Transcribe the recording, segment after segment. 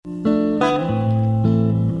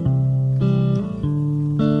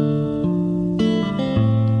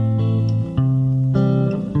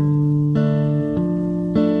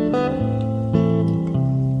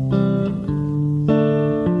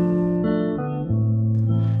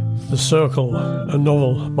The Circle, a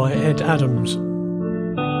novel by Ed Adams.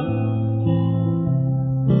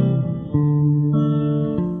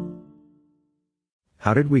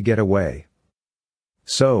 How did we get away?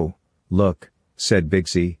 So, look, said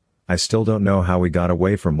Bigsy, I still don't know how we got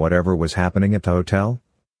away from whatever was happening at the hotel.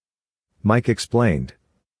 Mike explained.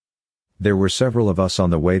 There were several of us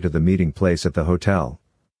on the way to the meeting place at the hotel.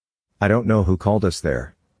 I don't know who called us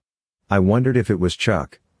there. I wondered if it was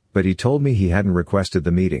Chuck, but he told me he hadn't requested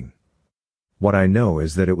the meeting. What I know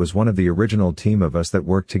is that it was one of the original team of us that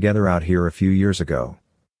worked together out here a few years ago.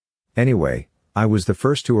 Anyway, I was the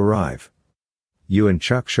first to arrive. You and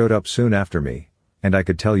Chuck showed up soon after me, and I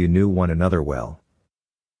could tell you knew one another well.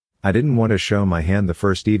 I didn't want to show my hand the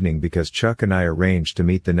first evening because Chuck and I arranged to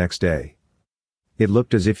meet the next day. It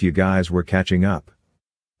looked as if you guys were catching up.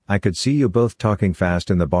 I could see you both talking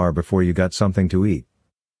fast in the bar before you got something to eat.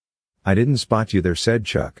 I didn't spot you there, said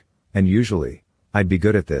Chuck, and usually, I'd be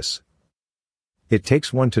good at this. It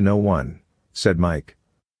takes one to know one, said Mike.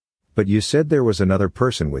 But you said there was another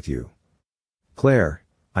person with you. Claire,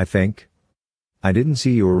 I think. I didn't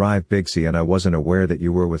see you arrive, Bigsy, and I wasn't aware that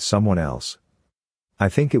you were with someone else. I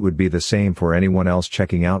think it would be the same for anyone else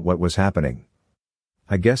checking out what was happening.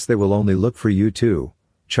 I guess they will only look for you two,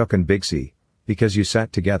 Chuck and Bigsy, because you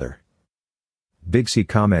sat together. Bigsy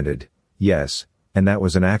commented, yes, and that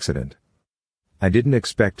was an accident. I didn't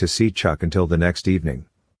expect to see Chuck until the next evening.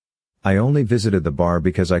 I only visited the bar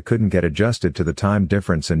because I couldn't get adjusted to the time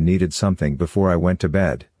difference and needed something before I went to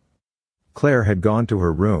bed. Claire had gone to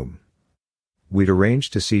her room. We'd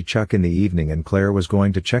arranged to see Chuck in the evening and Claire was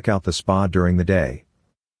going to check out the spa during the day.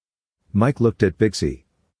 Mike looked at Bigsy.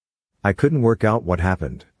 I couldn't work out what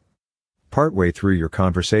happened. Partway through your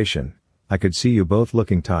conversation, I could see you both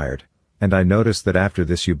looking tired, and I noticed that after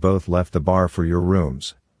this you both left the bar for your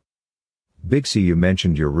rooms. Bigsy, you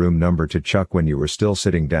mentioned your room number to Chuck when you were still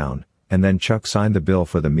sitting down, and then Chuck signed the bill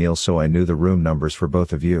for the meal, so I knew the room numbers for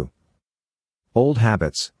both of you. Old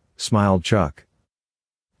habits, smiled Chuck.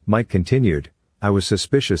 Mike continued, I was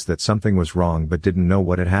suspicious that something was wrong but didn't know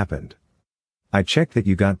what had happened. I checked that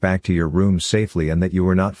you got back to your rooms safely and that you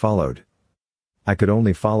were not followed. I could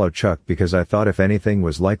only follow Chuck because I thought if anything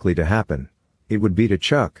was likely to happen, it would be to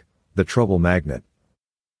Chuck, the trouble magnet.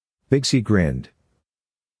 Bigsy grinned.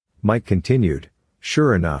 Mike continued,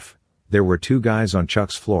 sure enough, there were two guys on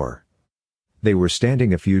Chuck's floor. They were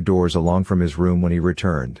standing a few doors along from his room when he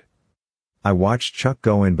returned. I watched Chuck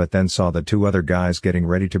go in but then saw the two other guys getting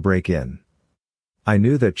ready to break in. I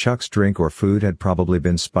knew that Chuck's drink or food had probably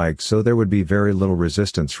been spiked, so there would be very little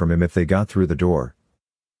resistance from him if they got through the door.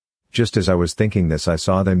 Just as I was thinking this, I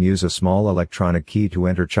saw them use a small electronic key to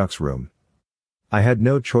enter Chuck's room. I had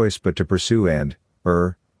no choice but to pursue and,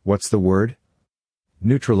 what's the word?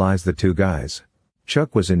 Neutralize the two guys.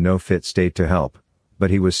 Chuck was in no fit state to help,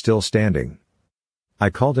 but he was still standing. I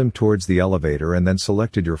called him towards the elevator and then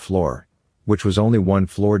selected your floor, which was only one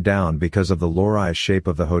floor down because of the low-rise shape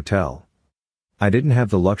of the hotel. I didn't have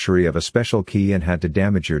the luxury of a special key and had to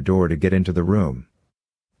damage your door to get into the room.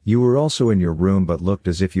 You were also in your room but looked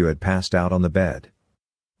as if you had passed out on the bed.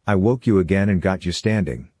 I woke you again and got you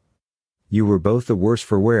standing. You were both the worse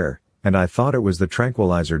for wear, and I thought it was the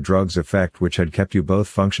tranquilizer drug's effect which had kept you both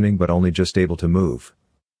functioning but only just able to move.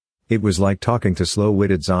 It was like talking to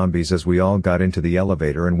slow-witted zombies as we all got into the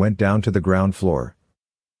elevator and went down to the ground floor.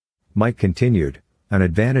 Mike continued, an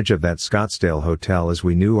advantage of that Scottsdale hotel is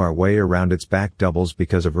we knew our way around its back doubles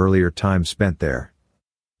because of earlier time spent there.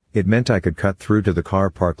 It meant I could cut through to the car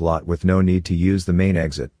park lot with no need to use the main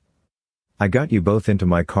exit. I got you both into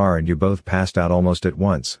my car and you both passed out almost at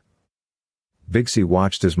once. Bigsy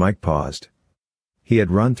watched as Mike paused. He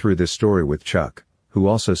had run through this story with Chuck, who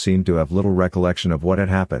also seemed to have little recollection of what had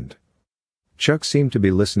happened. Chuck seemed to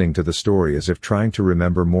be listening to the story as if trying to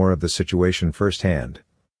remember more of the situation firsthand.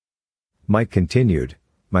 Mike continued,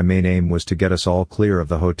 my main aim was to get us all clear of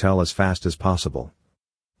the hotel as fast as possible.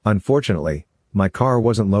 Unfortunately, my car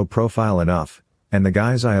wasn't low profile enough, and the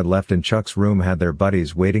guys I had left in Chuck's room had their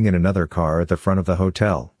buddies waiting in another car at the front of the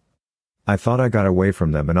hotel. I thought I got away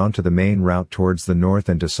from them and onto the main route towards the north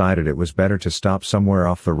and decided it was better to stop somewhere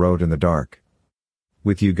off the road in the dark.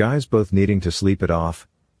 With you guys both needing to sleep it off,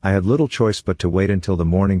 I had little choice but to wait until the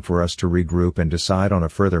morning for us to regroup and decide on a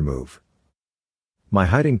further move. My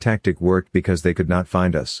hiding tactic worked because they could not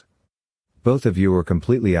find us. Both of you were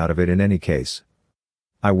completely out of it in any case.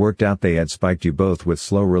 I worked out they had spiked you both with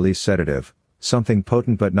slow-release sedative, something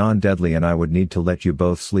potent but non-deadly, and I would need to let you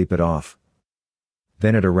both sleep it off.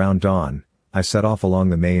 Then at around dawn, I set off along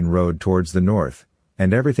the main road towards the north,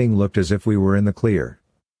 and everything looked as if we were in the clear.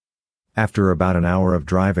 After about an hour of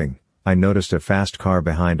driving, I noticed a fast car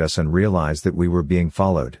behind us and realized that we were being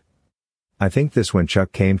followed. I think this when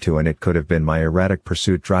Chuck came to, and it could have been my erratic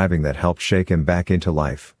pursuit driving that helped shake him back into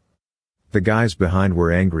life. The guys behind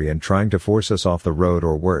were angry and trying to force us off the road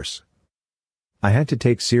or worse. I had to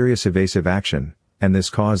take serious evasive action, and this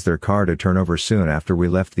caused their car to turn over soon after we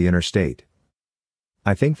left the interstate.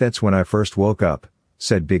 I think that's when I first woke up,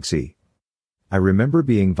 said Big C. I remember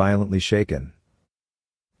being violently shaken.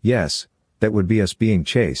 Yes, that would be us being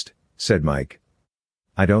chased, said Mike.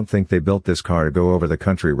 I don't think they built this car to go over the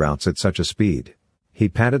country routes at such a speed. He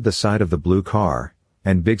patted the side of the blue car,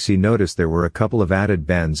 and Big C noticed there were a couple of added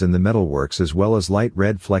bends in the metalworks as well as light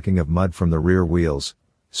red flecking of mud from the rear wheels,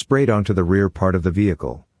 sprayed onto the rear part of the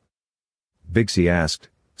vehicle. Big C asked,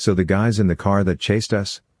 so the guys in the car that chased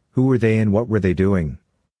us, who were they and what were they doing?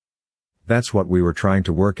 That's what we were trying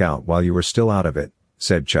to work out while you were still out of it,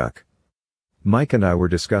 said Chuck. Mike and I were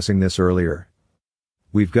discussing this earlier.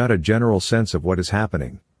 We've got a general sense of what is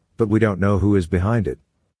happening, but we don't know who is behind it.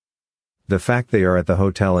 The fact they are at the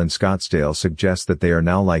hotel in Scottsdale suggests that they are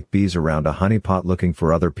now like bees around a honeypot looking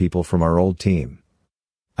for other people from our old team.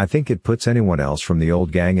 I think it puts anyone else from the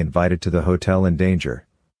old gang invited to the hotel in danger.